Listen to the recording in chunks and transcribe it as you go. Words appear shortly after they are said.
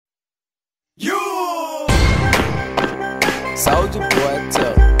You Soulja Boy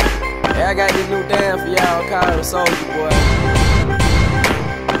tough. Hey, I got this new dance for y'all called the Soulja Boy.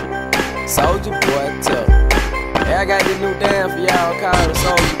 Soulja Boy tough. Hey, I got this new dance for y'all called the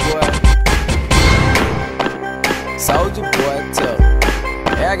Soulja Boy. Soulja Boy tough.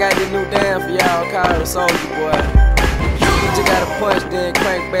 Hey, I got this new dance for y'all called the Soulja Boy. You just gotta punch, then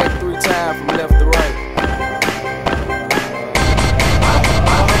crank back 3 times from left to right.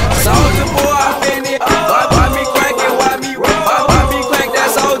 Soulja Boy, I been it. Why me crank it? Why me crank that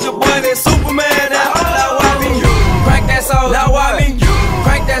Soulja Boy? That Superman. Now why me crank that Soulja? Now why me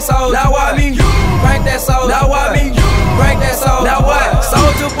crank that Soulja? Now why me crank that Soulja? Now why me crank that Soulja? Now what?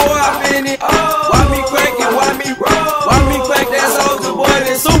 Soulja Boy, I been it. Why me crank it? Why me crank that Soulja Boy?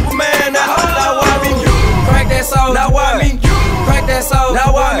 That Superman. Now why me crank that Soulja? Now why me crank that Soulja? Now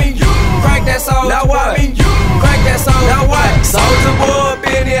why me crank that Soulja? Now why me crank that Soulja? Now what? Soulja Boy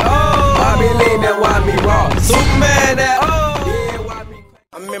been it. Why me lean that? Why me raw? Superman that.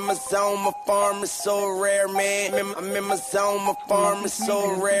 I'm in my zone, my farm is so rare, man. I'm in my zone, my farm is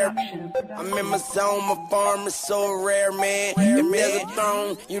so rare. I'm in my zone, my farm is so rare, man. If there's a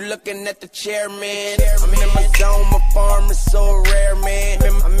throne, you looking at the chairman. I'm in my zone, my farm is so rare, man.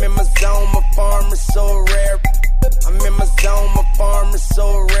 I'm in my zone, my farm is so rare. I'm in my zone, my farm is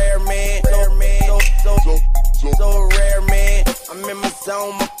so rare, man. So rare, man. I'm in my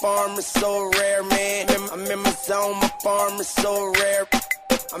zone, my farm is so rare, man. I'm in my zone, my farm is so rare.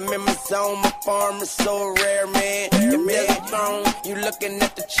 I'm in my zone, my farm is so rare, man. If there's a throne, you looking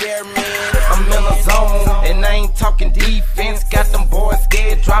at the chairman. I'm in a zone, and I ain't talking defense. Got them boys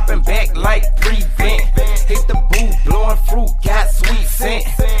scared, dropping back like prevent. Hit the booth, blowing fruit, got sweet scent.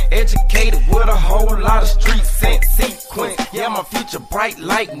 Educated with a whole lot of street sense. Sequence, yeah, my future bright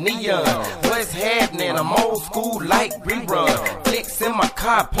like neon. What's happening? I'm old school like rerun. Flicks in my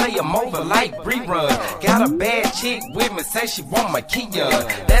car, play 'em over like rerun. Got a bad chick with me, say she want my Kia.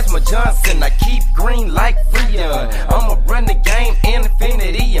 That's my Johnson, I keep green like Freon. I'ma run the game,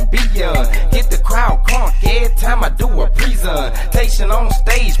 infinity and beyond. Get the crowd crunk every time I do a presentation on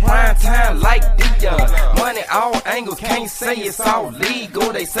stage, prime time like Dion. Money all angles, can't say it's all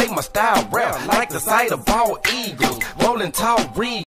legal. They say my style rap like the sight of bald eagles. Rolling tall reed.